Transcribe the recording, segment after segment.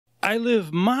I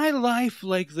live my life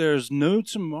like there's no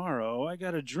tomorrow. I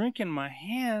got a drink in my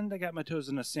hand. I got my toes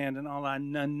in the sand, and all I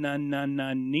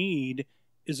need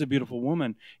is a beautiful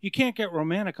woman. You can't get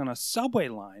romantic on a subway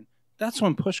line. That's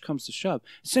when push comes to shove.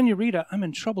 Senorita, I'm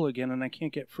in trouble again, and I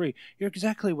can't get free. You're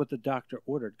exactly what the doctor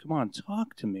ordered. Come on,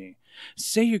 talk to me.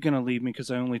 Say you're going to leave me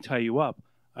because I only tie you up.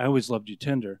 I always loved you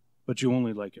tender, but you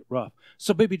only like it rough.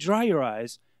 So, baby, dry your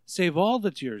eyes. Save all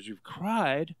the tears you've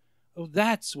cried. Oh,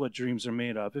 that's what dreams are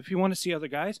made of. If you want to see other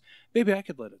guys, baby, I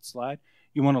could let it slide.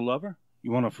 You want a lover?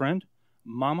 You want a friend?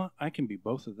 Mama, I can be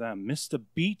both of them. Miss the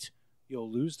beat, you'll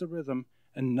lose the rhythm,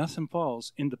 and nothing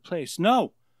falls into place.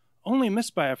 No, only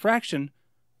missed by a fraction.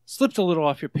 Slipped a little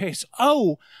off your pace.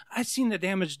 Oh, I seen the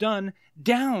damage done.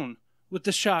 Down with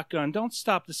the shotgun. Don't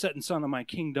stop the setting sun of my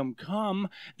kingdom come.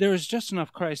 There is just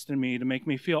enough Christ in me to make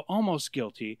me feel almost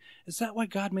guilty. Is that why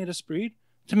God made us breed?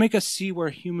 To make us see where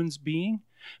humans being?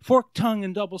 Forked tongue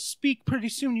and double speak. Pretty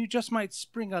soon you just might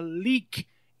spring a leak.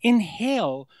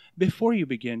 Inhale before you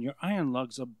begin. Your iron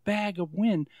lug's a bag of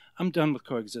wind. I'm done with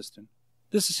coexisting.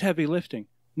 This is heavy lifting.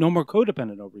 No more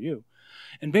codependent over you.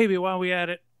 And baby, while we at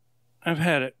it, I've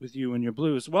had it with you and your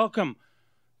blues. Welcome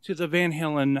to the Van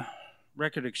Halen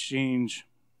Record Exchange.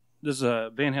 This is a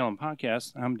Van Halen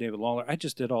podcast. I'm David Lawler. I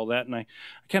just did all that, and I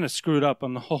kind of screwed up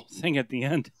on the whole thing at the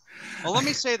end. Well, let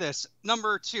me say this.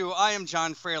 Number 2, I am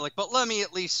John Froelich, but let me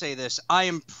at least say this. I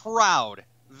am proud,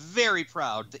 very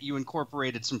proud, that you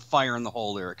incorporated some Fire in the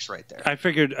Hole lyrics right there. I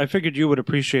figured you would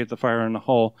appreciate the Fire in the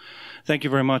Hole. Thank you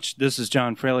very much. This is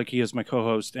John Froelich. He is my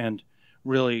co-host, and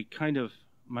really kind of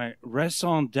my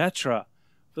raison d'etre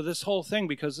for this whole thing,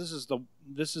 because this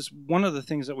is one of the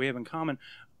things that we have in common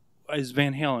is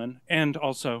Van Halen, and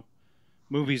also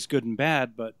movies good and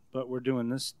bad, but we're doing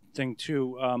this thing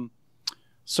too.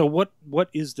 So what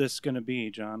is this going to be,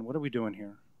 John? What are we doing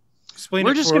here?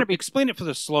 Explain it for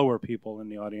the slower people in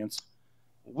the audience.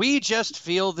 We just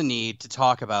feel the need to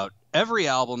talk about every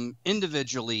album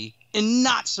individually in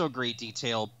not so great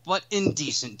detail, but in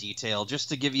decent detail, just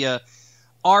to give you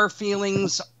our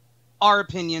feelings, our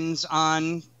opinions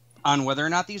on whether or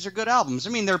not these are good albums.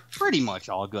 I mean, they're pretty much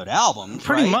all good albums,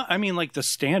 Pretty right? much. I mean, like the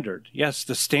standard. Yes,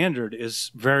 the standard is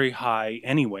very high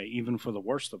anyway, even for the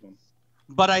worst of them.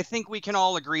 But I think we can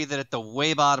all agree that at the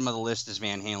way bottom of the list is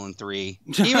Van Halen 3,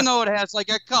 even though it has like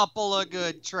a couple of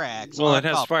good tracks. Well, it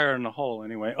has Fire in the Hole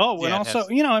anyway. Oh, and also,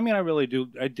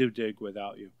 I do dig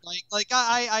Without You.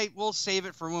 I will save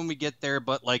it for when we get there,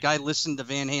 but like I listened to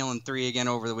Van Halen 3 again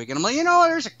over the weekend. I'm like,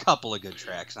 there's a couple of good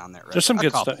tracks on that record. There's some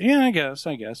good stuff. Yeah, I guess.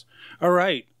 All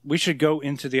right, we should go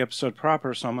into the episode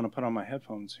proper, so I'm going to put on my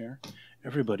headphones here.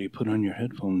 Everybody put on your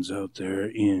headphones out there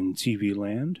in TV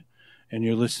land. And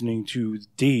you're listening to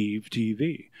Dave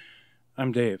TV.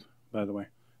 I'm Dave, by the way,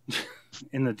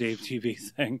 in the Dave TV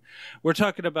thing. We're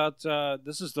talking about,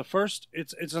 this is the first,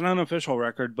 it's an unofficial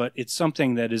record, but it's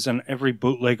something that is on every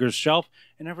bootlegger's shelf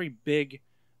and every big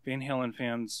Van Halen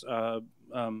fan's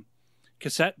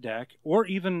cassette deck, or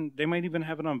even, they might even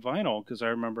have it on vinyl, because I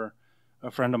remember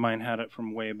a friend of mine had it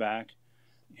from way back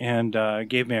and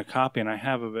gave me a copy, and I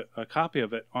have a copy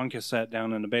of it on cassette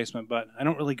down in the basement, but I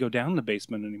don't really go down the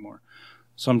basement anymore.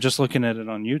 So I'm just looking at it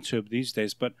on YouTube these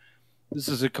days, but this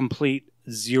is a complete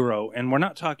zero, and we're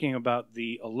not talking about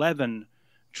the 11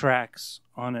 tracks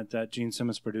on it that Gene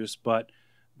Simmons produced, but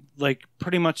like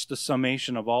pretty much the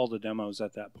summation of all the demos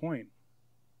at that point.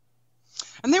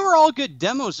 And they were all good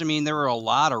demos. I mean, there were a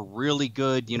lot of really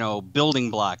good, building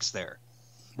blocks there.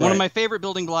 One of my favorite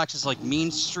building blocks is like Mean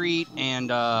Street and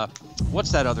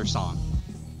what's that other song?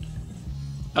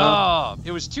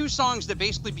 It was 2 songs that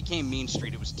basically became Mean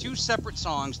Street. It was 2 separate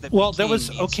songs that became there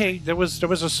was Mean Street. there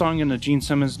was a song in the Gene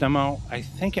Simmons demo. I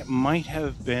think it might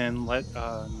have been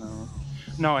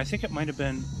I think it might have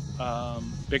been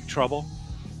Big Trouble,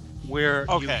 where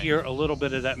you hear a little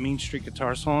bit of that Mean Street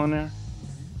guitar solo in there.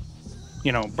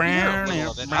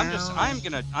 I'm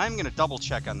gonna double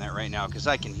check on that right now because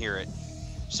I can hear it.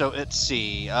 So let's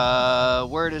see.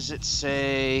 Where does it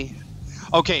say?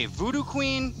 Okay, Voodoo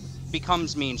Queen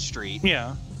becomes Mean Street.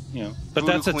 Yeah. But Voodoo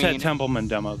that's a Queen. Ted Templeman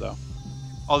demo, though.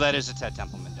 Oh, that is a Ted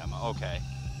Templeman demo. Okay.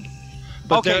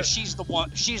 But she's the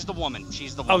woman. She's the woman.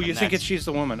 Oh, you think it's She's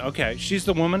the Woman? Okay, She's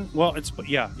the Woman. Well,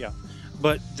 yeah.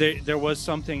 But there was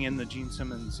something in the Gene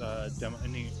Simmons demo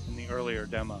in the earlier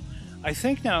demo. I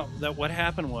think now that what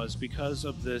happened was because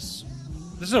of this.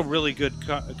 This is a really good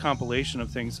compilation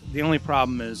of things. The only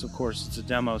problem is, of course, it's a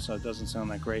demo, so it doesn't sound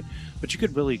that great. But you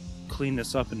could really clean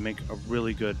this up and make a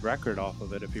really good record off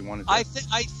of it if you wanted to. I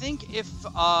think if,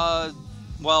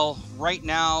 right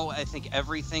now, I think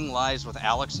everything lies with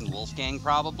Alex and Wolfgang,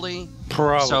 probably.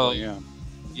 Probably, yeah.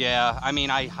 Yeah, I mean,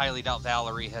 I highly doubt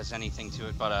Valerie has anything to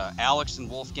it, but Alex and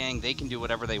Wolfgang, they can do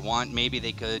whatever they want. Maybe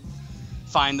they could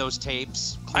find those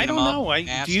tapes, clean I don't them up, know.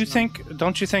 master them.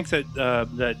 Don't you think that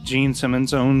that Gene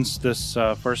Simmons owns this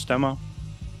first demo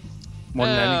more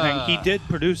than anything? He did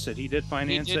produce it. He did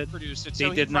finance it. Produce it. They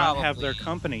So did he not have probably- their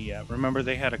company yet. Remember,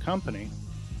 they had a company,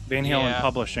 Van Halen Yeah.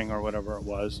 Publishing or whatever it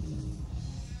was.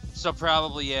 So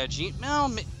probably, yeah.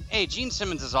 Hey, Gene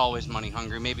Simmons is always money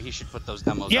hungry. Maybe he should put those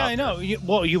demos Yeah, out I there. know.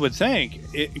 Well, you would think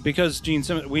because Gene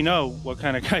Simmons. We know what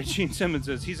kind of guy Gene Simmons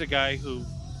is. He's a guy who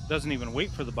doesn't even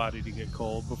wait for the body to get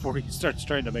cold before he starts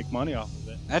trying to make money off of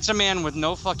it. That's a man with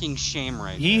no fucking shame,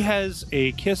 right He there. has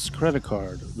a KISS credit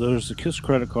card. There's a KISS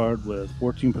credit card with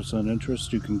 14%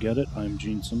 interest. You can get it. I'm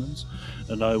Gene Simmons,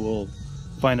 and I will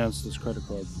finance this credit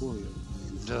card for you.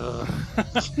 Duh.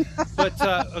 But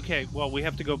okay, well, we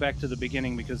have to go back to the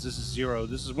beginning because this is zero.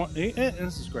 This is one.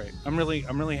 This is great. I'm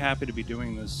really happy to be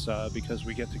doing this because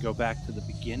we get to go back to the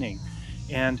beginning.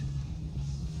 And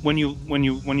when you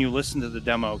listen to the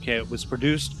demo, okay, it was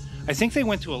produced. I think they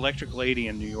went to Electric Lady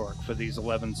in New York for these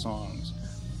 11 songs,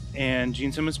 and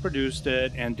Gene Simmons produced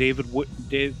it, and Dave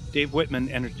Whitman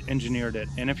engineered it.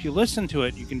 And if you listen to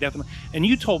it, you can definitely. And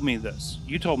you told me this.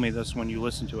 You told me this when you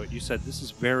listened to it. You said this is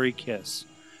very KISS.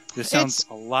 This sounds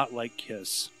a lot like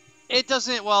KISS. It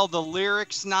doesn't, well, the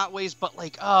lyrics not ways, but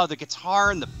like, oh, the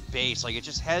guitar and the bass, like it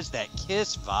just has that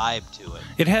Kiss vibe to it.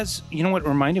 It has, you know what it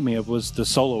reminded me of was the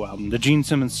solo album, the Gene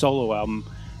Simmons solo album.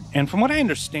 And from what I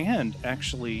understand,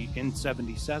 actually, in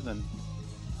 77,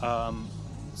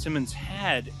 Simmons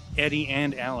had Eddie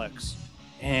and Alex,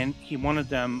 and he wanted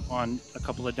them on a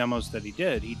couple of demos that he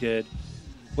did.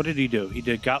 What did he do? He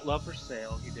did Got Love for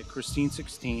Sale, he did Christine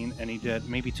 16, and he did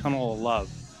maybe Tunnel of Love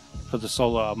for the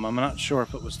solo album. I'm not sure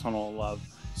if it was Tunnel of Love.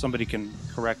 Somebody can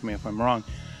correct me if I'm wrong.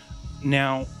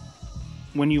 Now,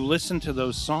 when you listen to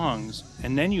those songs,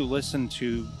 and then you listen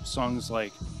to songs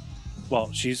like,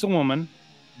 well, She's the Woman,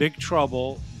 Big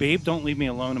Trouble, Babe Don't Leave Me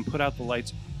Alone, and Put Out the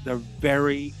Lights, they're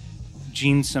very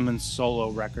Gene Simmons solo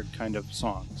record kind of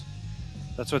songs.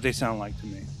 That's what they sound like to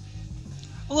me.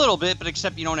 A little bit, but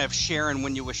except you don't have Sharon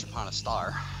When You Wish Upon a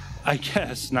Star. I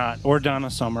guess not. Or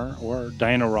Donna Summer, or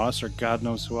Diana Ross, or God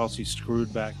knows who else he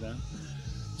screwed back then.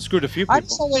 Screwed a few people.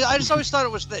 I just always thought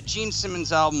it was that Gene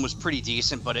Simmons album was pretty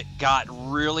decent, but it got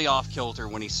really off kilter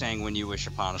when he sang When You Wish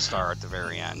Upon a Star at the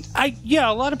very end. Yeah,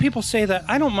 a lot of people say that.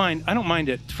 I don't mind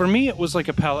it. For me, it was like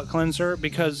a palate cleanser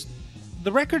because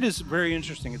the record is very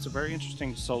interesting. It's a very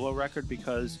interesting solo record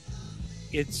because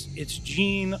it's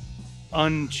Gene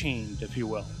unchained, if you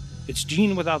will. It's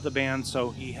Gene without the band,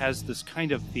 so he has this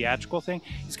kind of theatrical thing.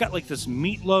 He's got like this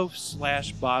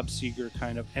Meatloaf / Bob Seger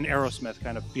kind of, and Aerosmith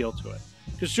kind of feel to it.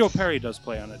 Because Joe Perry does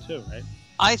play on it too, right?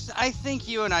 I think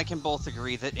you and I can both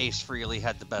agree that Ace Frehley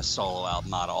had the best solo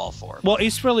album out of all four. Well,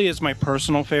 Ace Frehley is my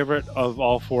personal favorite of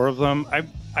all four of them.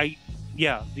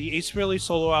 Yeah, the Ace Frehley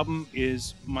solo album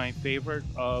is my favorite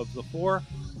of the four,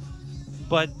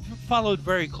 but followed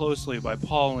very closely by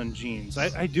Paul and Gene's.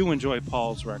 I do enjoy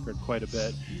Paul's record quite a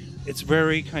bit. It's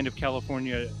very kind of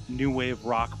California new wave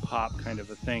rock pop kind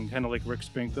of a thing, kind of like Rick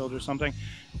Springfield or something.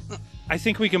 I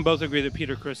think we can both agree that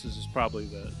Peter Criss's is probably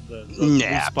the least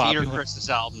popular. Peter Criss's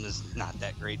album is not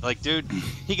that great. Like, dude,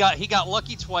 he got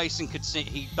lucky twice and could sing.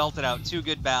 He belted out 2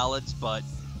 good ballads, but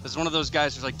was one of those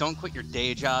guys who's like, "Don't quit your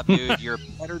day job, dude. You're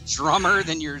a better drummer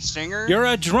than you're a singer. You're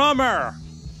a drummer."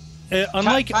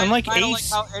 Unlike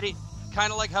Ace.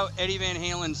 Kind of like how Eddie Van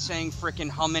Halen sang frickin'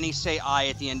 How Many Say I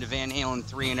at the end of Van Halen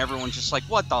 3, and everyone's just like,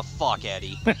 what the fuck,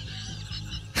 Eddie?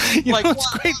 Like,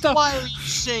 why are you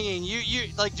singing? You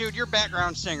like, dude, you're a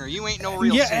background singer. You ain't no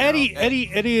real singer. Yeah, okay?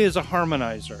 Eddie is a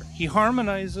harmonizer. He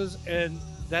harmonizes, and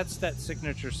that's that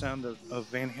signature sound of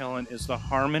Van Halen is the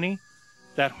harmony,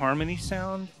 that harmony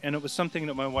sound. And it was something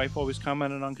that my wife always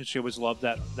commented on because she always loved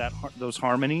those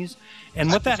harmonies.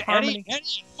 And what that harmony... Eddie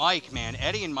and Mike, man.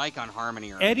 Eddie and Mike on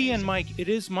harmony are Eddie amazing. and Mike, it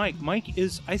is Mike.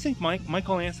 I think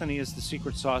Michael Anthony is the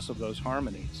secret sauce of those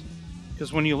harmonies.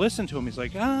 Because when you listen to him, he's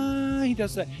like, he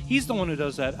does that. He's the one who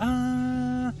does that,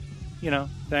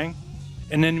 thing.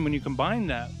 And then when you combine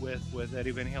that with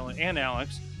Eddie Van Halen and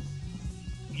Alex,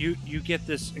 you get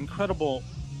this incredible,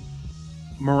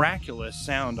 miraculous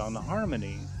sound on the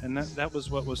harmony. And that was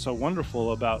what was so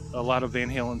wonderful about a lot of Van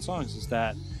Halen songs, is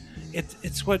that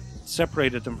it's what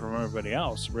separated them from everybody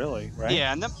else, really, right?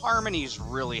 Yeah, and them harmonies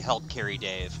really helped carry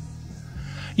Dave.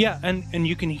 Yeah, and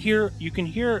you can hear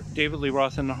David Lee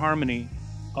Roth in the harmony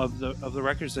of the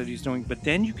records that he's doing, but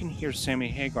then you can hear Sammy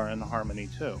Hagar in the harmony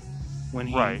too, when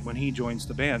he joins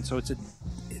the band. So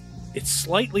it's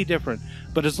slightly different,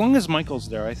 but as long as Michael's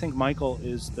there, I think Michael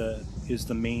is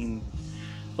the main.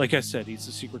 Like I said, he's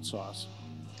the secret sauce.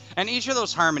 And each of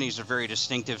those harmonies are very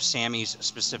distinctive. Sammy's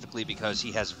specifically because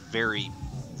he has very,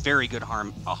 very good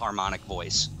harmonic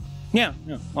voice. Yeah.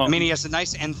 Well, I mean, he has a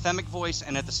nice anthemic voice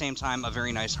and at the same time a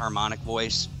very nice harmonic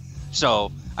voice.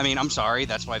 So, I mean, I'm sorry.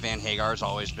 That's why Van Hagar's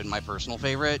always been my personal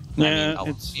favorite. Yeah, I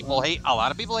mean, a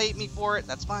lot of people hate me for it.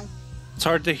 That's fine. It's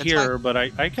hard to hear, fine. but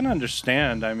I can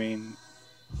understand. I mean,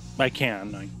 I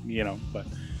can, but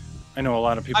I know a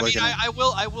lot of people.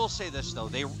 I will say this though.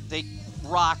 They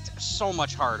rocked so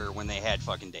much harder when they had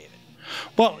fucking David.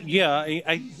 Well, yeah,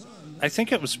 I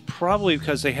think it was probably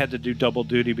because they had to do double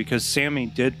duty because Sammy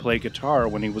did play guitar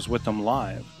when he was with them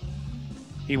live.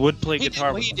 He would play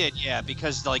guitar. He did, yeah,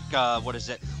 because what is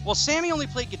it? Well, Sammy only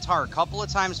played guitar a couple of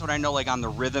times, but I know on the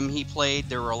rhythm he played,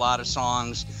 there were a lot of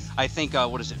songs. I think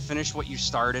Finish What You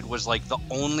Started was the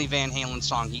only Van Halen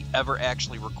song he ever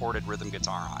actually recorded rhythm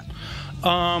guitar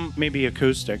on. Maybe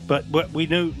acoustic, but we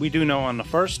do know on the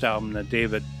first album that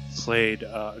David played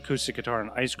acoustic guitar in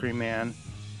Ice Cream Man,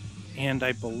 and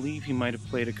I believe he might have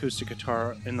played acoustic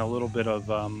guitar in a little bit of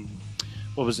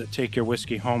what was it? Take Your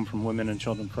Whiskey Home from Women and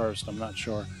Children First. I'm not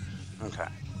sure. Okay.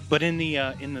 But in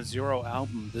the Zero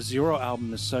album, the Zero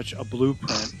album is such a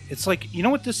blueprint. It's like you know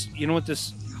what this.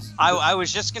 I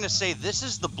was just gonna say this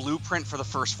is the blueprint for the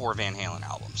first 4 Van Halen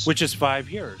albums, which is 5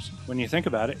 years. When you think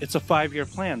about it, it's a 5-year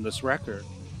plan. This record,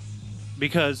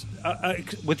 because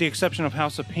with the exception of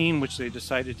House of Pain, which they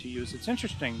decided to use, it's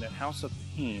interesting that House of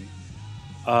Pain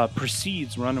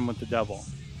precedes Runnin' with the Devil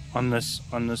on this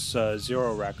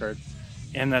Zero record.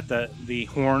 And that the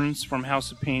horns from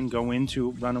House of Pain go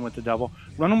into Runnin' with the Devil.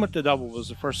 Runnin' with the Devil was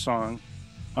the first song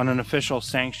on an official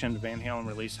sanctioned Van Halen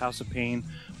release. House of Pain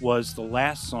was the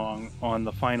last song on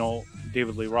the final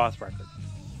David Lee Roth record.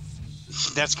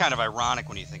 That's kind of ironic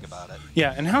when you think about it.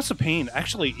 Yeah, and House of Pain,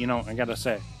 actually, I gotta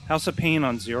say, House of Pain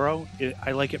on Zero,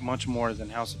 I like it much more than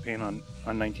House of Pain on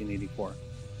 1984.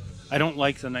 I don't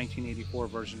like the 1984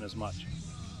 version as much.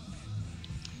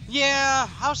 Yeah,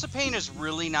 House of Pain is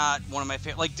really not one of my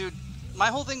favorite. Dude, my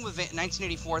whole thing with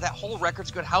 1984, that whole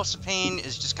record's good. House of Pain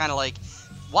is just kind of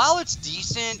while it's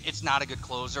decent, it's not a good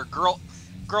closer. Girl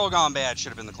Gone Bad should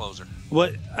have been the closer.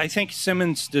 What I think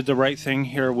Simmons did the right thing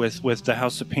here with the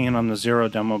House of Pain on the Zero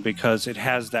demo because it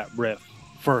has that riff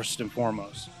first and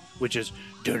foremost, which is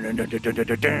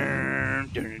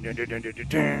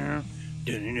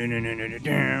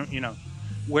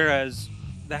whereas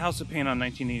the House of Pain on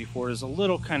 1984 is a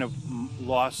little kind of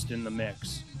lost in the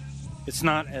mix. It's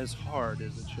not as hard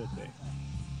as it should be.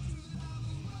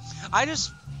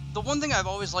 The one thing I've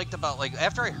always liked about,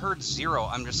 after I heard Zero,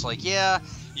 I'm just yeah,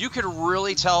 you could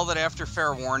really tell that after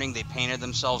Fair Warning, they painted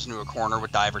themselves into a corner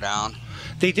with Diver Down.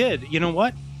 They did. You know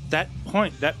what? That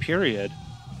period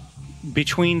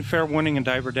between Fair Warning and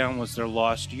Diver Down was their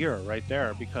lost year right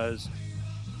there because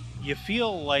you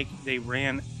feel like they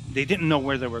didn't know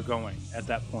where they were going at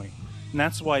that point. And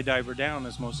that's why Diver Down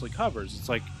is mostly covers. It's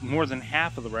more than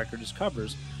half of the record is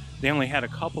covers. They only had a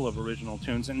couple of original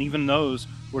tunes, and even those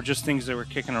were just things they were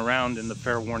kicking around in the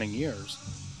Fair Warning years.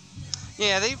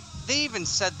 Yeah, they even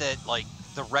said that,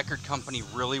 the record company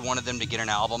really wanted them to get an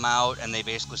album out, and they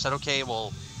basically said, okay,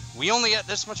 well, we only get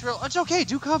this much it's okay,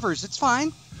 do covers, it's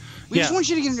fine. We just want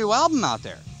you to get a new album out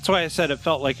there. That's why I said it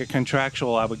felt like a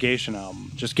contractual obligation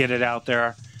album. Just get it out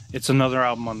there. It's another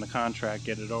album on the contract.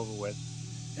 Get it over with.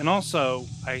 And also,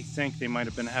 I think they might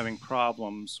have been having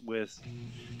problems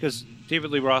because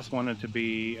David Lee Roth wanted to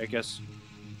be, I guess...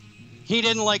 He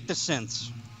didn't like the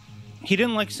synths. He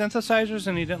didn't like synthesizers,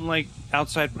 and he didn't like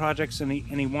outside projects, and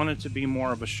he wanted to be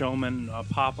more of a showman, a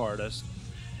pop artist.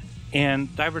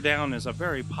 And Diver Down is a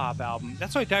very pop album.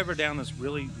 That's why Diver Down is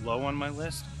really low on my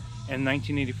list. And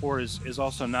 1984 is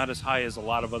also not as high as a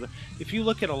lot of other... If you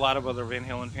look at a lot of other Van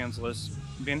Halen fans' lists,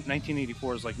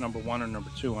 1984 is number 1 or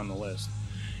number 2 on the list.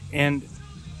 And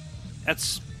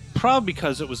that's probably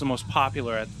because it was the most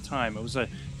popular at the time. It was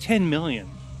 10 million.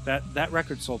 That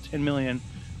record sold 10 million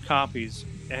copies,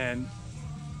 and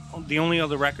the only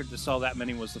other record to sell that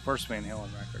many was the first Van Halen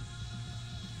record.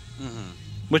 Mm-hmm.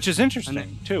 Which is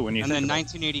interesting, too, when you think about it. And then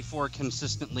 1984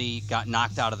 consistently got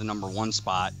knocked out of the number 1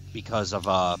 spot because of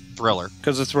Thriller.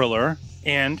 Because of Thriller.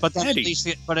 But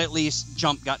at least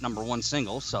Jump got number 1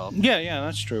 single, so... Yeah,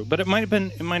 that's true. But that might have been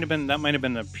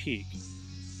the peak.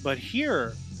 But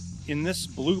here, in this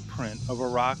blueprint of a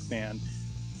rock band,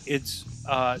 it's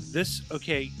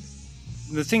okay.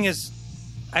 The thing is,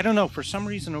 I don't know, for some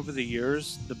reason over the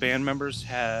years, the band members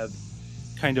have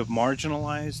kind of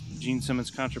marginalized Gene Simmons'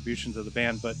 contribution to the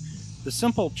band, but the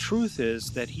simple truth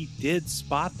is that he did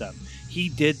spot them. He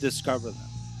did discover them.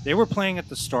 They were playing at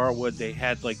the Starwood. They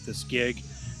had this gig.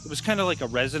 It was kind of like a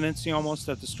residency almost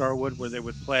at the Starwood where they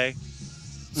would play.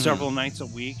 several nights a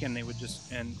week, and they would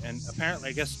just and apparently,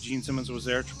 I guess Gene Simmons was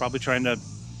there, probably trying to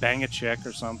bang a chick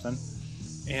or something,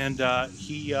 and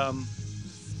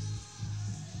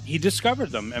he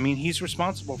discovered them. I mean, he's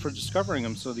responsible for discovering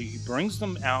them, so he brings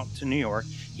them out to New York.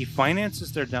 He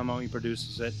finances their demo. He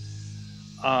produces it,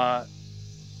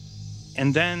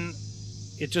 and then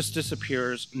it just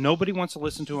disappears. Nobody wants to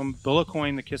listen to him. Bill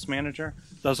Aucoin, the Kiss manager,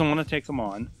 doesn't want to take them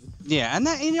on. Yeah, and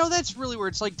that, you know, that's really where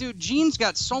it's like, dude, Gene's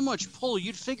got so much pull.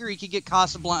 You'd figure he could get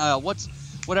Casablanca,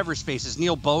 whatever spaces,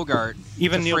 Neil Bogart.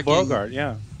 Even Neil Bogart,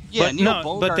 yeah. Yeah, but Neil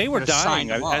Bogart but they were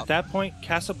dying. At that point,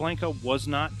 Casablanca was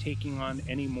not taking on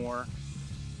any more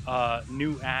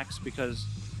new acts because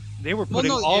they were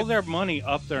putting all their money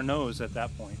up their nose at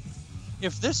that point.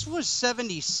 If this was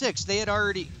 76, they had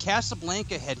already...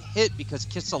 Casablanca had hit because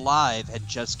Kiss Alive had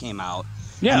just came out.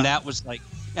 Yeah. And that was like...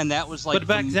 But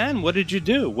back then, what did you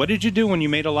do? What did you do when you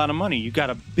made a lot of money? You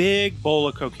got a big bowl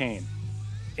of cocaine.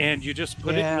 And you just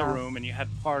put it in the room and you had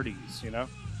parties, you know?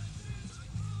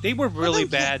 They were really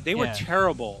bad. They were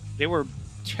terrible. They were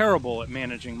terrible at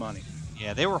managing money.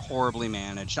 Yeah, they were horribly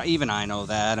managed. Even I know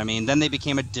that. I mean, then they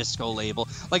became a disco label.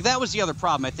 Like, that was the other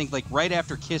problem. I think, like, right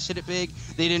after Kiss hit it big,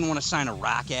 they didn't want to sign a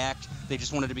rock act. They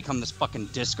just wanted to become this fucking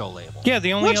disco label. Yeah,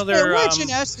 the only other... Which, in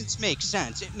essence, makes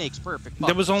sense. It makes perfect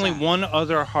There was only sense. one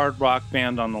other hard rock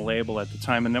band on the label at the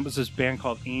time, and that was this band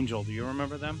called Angel. Do you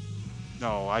remember them?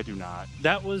 No, I do not.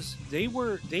 That was...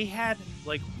 They had,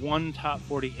 like, one top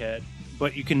 40 hit,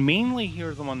 but you can mainly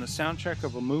hear them on the soundtrack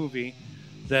of a movie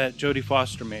that Jodie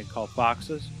Foster made called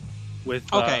Foxes. With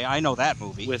I know that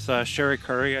movie. With Sherry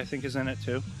Curry, I think, is in it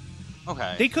too.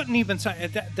 Okay. They couldn't even sign...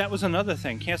 That was another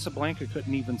thing. Casablanca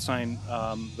couldn't even sign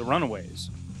the Runaways.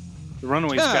 The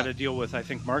Runaways got to deal with, I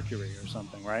think, Mercury or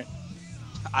something, right?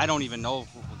 I don't even know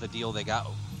the deal they got,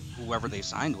 whoever they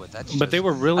signed with. But they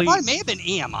were really... I thought it may have been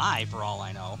EMI, for all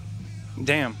I know.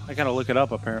 Damn, I got to look it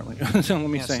up, apparently. Let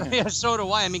me say. So do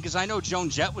I. I mean, because I know Joan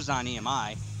Jett was on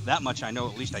EMI. That much I know.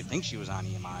 At least I think she was on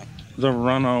EMI. The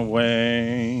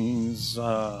Runaways.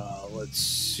 Let's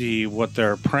see what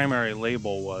their primary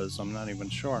label was. I'm not even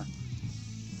sure.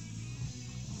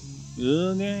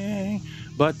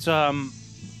 But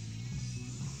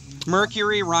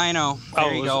Mercury, Rhino.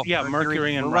 There you go. Yeah,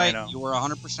 Mercury and Rhino. You were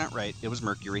 100% right. It was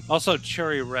Mercury. Also,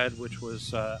 Cherry Red, which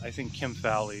was I think Kim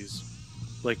Fowley's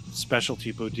like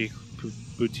specialty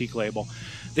boutique label.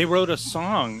 They wrote a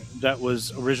song that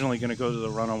was originally going to go to the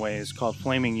Runaways called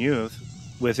Flaming Youth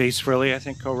with Ace Frehley, I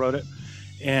think, co-wrote it.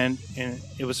 And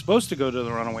it was supposed to go to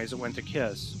the Runaways. It went to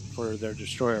Kiss for their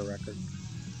Destroyer record.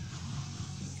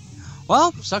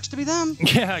 Well, sucks to be them.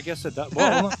 Yeah, I guess it does.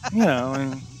 Well, you know,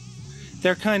 and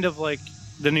they're kind of like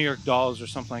the New York Dolls or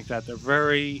something like that. They're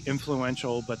very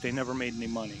influential, but they never made any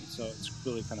money. So it's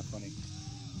really kind of funny.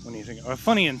 When you think,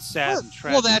 funny and sad and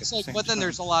tragic. Well, that's like, but then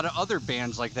there's a lot of other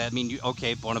bands like that. I mean,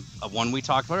 one we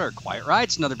talked about, or Quiet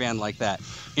Riot's another band like that.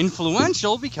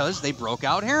 Influential because they broke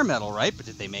out hair metal, right? But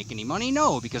did they make any money?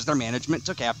 No, because their management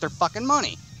took half their fucking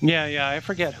money. Yeah, I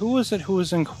forget. Who was it who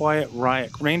was in Quiet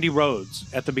Riot? Randy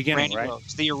Rhoads at the beginning, right?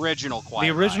 Rhoads, the original Quiet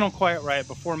Riot. The original Quiet Riot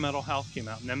before Metal Health came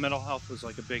out. And then Metal Health was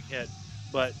like a big hit.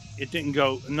 But it didn't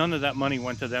go, none of that money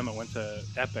went to them. It went to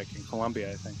Epic in Columbia,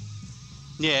 I think.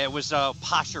 Yeah, it was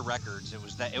Pasha Records.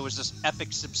 It was this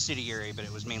Epic subsidiary, but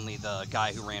it was mainly the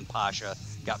guy who ran Pasha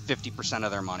got 50% of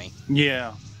their money.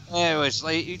 Yeah. It was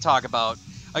like, you talk about,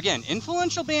 again,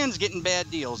 influential bands getting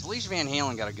bad deals. At least Van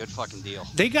Halen got a good fucking deal.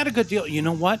 They got a good deal. You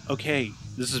know what? Okay,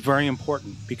 this is very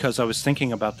important because I was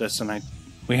thinking about this, and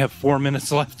we have 4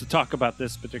 minutes left to talk about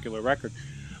this particular record.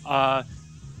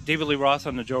 David Lee Roth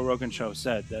on the Joe Rogan Show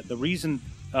said that the reason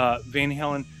Van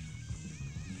Halen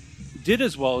did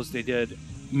as well as they did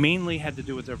mainly had to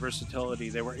do with their versatility.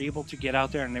 They were able to get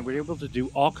out there and they were able to do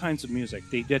all kinds of music.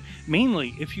 They did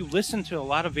mainly, if you listen to a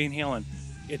lot of Van Halen,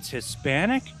 it's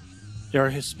Hispanic. There are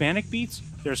Hispanic beats.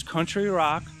 There's country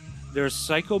rock. There's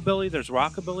psychobilly. There's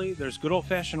rockabilly. There's good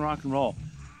old-fashioned rock and roll,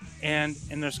 and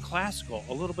there's classical.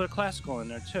 A little bit of classical in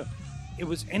there too. It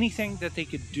was anything that they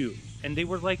could do, and they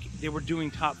were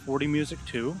doing top 40 music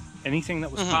too. Anything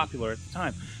that was popular at the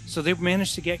time. So they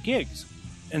managed to get gigs.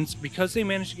 And because they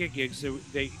managed to get gigs,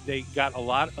 they got a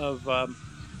lot of...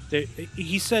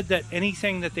 he said that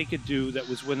anything that they could do that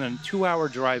was within a 2-hour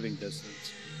driving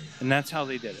distance, and that's how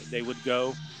they did it. They would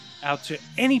go out to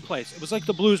any place. It was like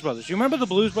the Blues Brothers. You remember the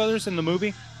Blues Brothers in the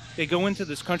movie? They go into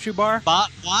this country bar.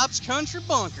 Bob's Country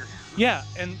Bunker. Yeah,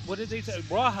 and what did they say?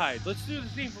 Rawhide. Let's do the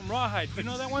theme from Rawhide. You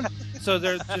know that one? So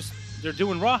they're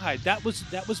doing Rawhide. That was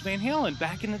Van Halen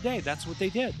back in the day. That's what they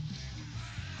did.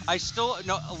 A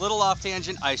little off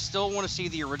tangent, I still want to see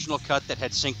the original cut that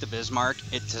had Sink the Bismarck.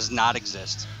 It does not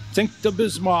exist. Sink the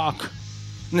Bismarck.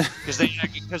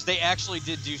 because they actually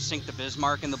did do Sink the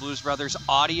Bismarck and the Blues Brothers.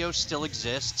 Audio still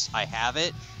exists. I have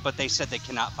it, but they said they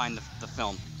cannot find the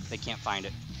film. They can't find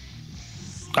it.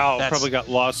 Oh, probably got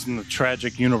lost in the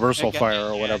tragic Universal fire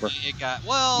or whatever.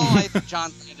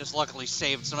 John just luckily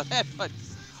saved some of that, but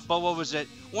what was it?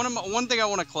 One thing I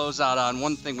want to close out on.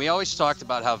 One thing we always talked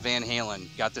about how Van Halen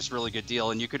got this really good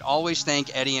deal, and you could always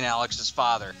thank Eddie and Alex's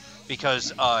father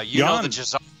because you know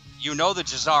the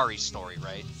Jazari story,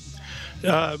 right?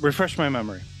 Refresh my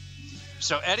memory.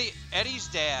 So Eddie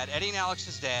and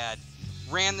Alex's dad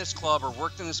ran this club or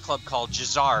worked in this club called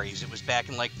Jazari's. It was back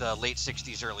in like the late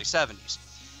 60s, early 70s.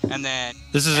 And then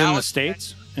this is in the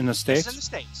States? In the States? It's in the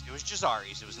States. It was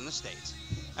Jazari's. It was in the States.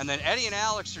 And then Eddie and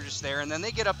Alex are just there, and then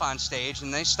they get up on stage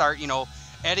and they start,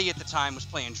 Eddie at the time was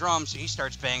playing drums, so he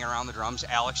starts banging around the drums.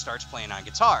 Alex starts playing on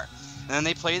guitar. And then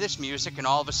they play this music, and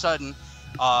all of a sudden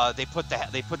they put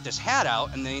this hat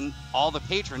out, and then all the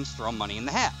patrons throw money in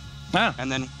the hat. Ah.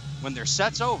 And then when their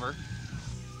set's over,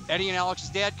 Eddie and Alex's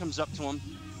dad comes up to him,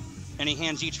 and he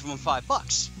hands each of them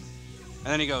 $5.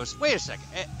 And then he goes, wait a second.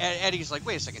 Eddie's like,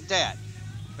 wait a second, Dad.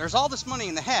 There's all this money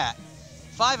in the hat.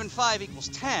 5 and 5 equals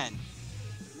 10.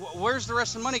 Where's the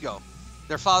rest of the money go?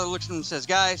 Their father looks at them and says,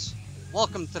 guys,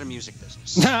 welcome to the music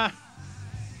business.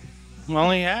 Well,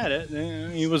 he had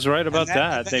it. He was right about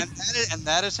that. And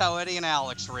that is how Eddie and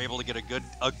Alex were able to get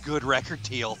a good record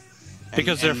deal.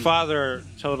 Because their father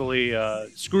totally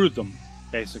screwed them,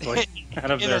 basically.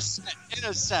 Out of in a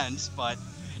sense, but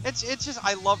it's just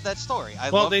I love that story.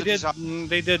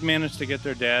 They did manage to get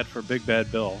their dad for Big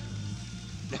Bad Bill,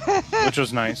 which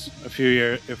was nice. A few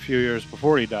years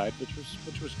before he died,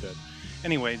 which was good.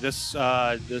 Anyway, this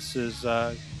is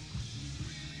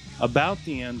about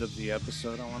the end of the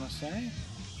episode, I want to say,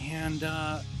 and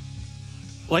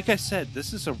like I said,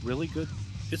 this is a really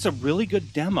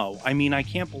good demo. I mean, I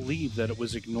can't believe that it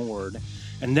was ignored.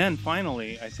 And then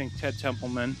finally, I think Ted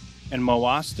Templeman and Mo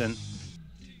Ostin,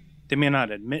 they may not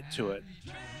admit to it,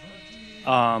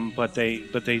 but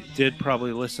they did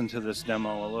probably listen to this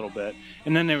demo a little bit.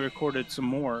 And then they recorded some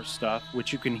more stuff,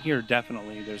 which you can hear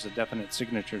definitely. There's a definite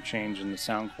signature change in the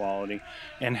sound quality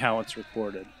and how it's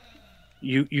recorded.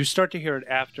 You start to hear it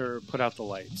after Put Out the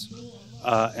Lights.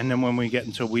 And then when we get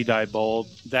into We Die Bold,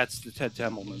 that's the Ted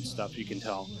Templeman stuff, you can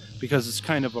tell. Because it's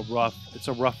kind of a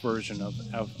rough version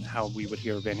of how we would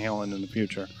hear Van Halen in the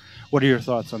future. What are your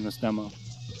thoughts on this demo?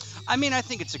 I mean, I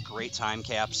think it's a great time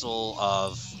capsule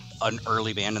of an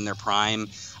early band in their prime.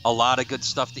 A lot of good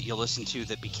stuff that you listen to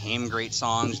that became great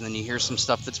songs, and then you hear some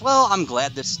stuff that's, well, I'm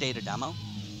glad this stayed a demo,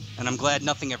 and I'm glad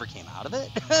nothing ever came out of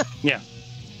it. Yeah.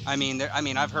 I mean,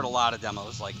 I've heard a lot of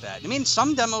demos like that. I mean,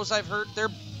 some demos I've heard,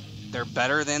 they're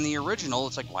better than the original.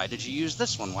 It's like, why did you use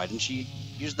this one? Why didn't you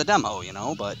use the demo,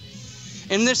 But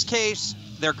in this case,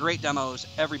 they're great demos.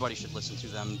 Everybody should listen to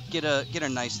them. Get a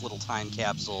nice little time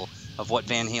capsule of what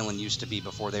Van Halen used to be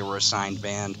before they were a signed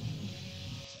band.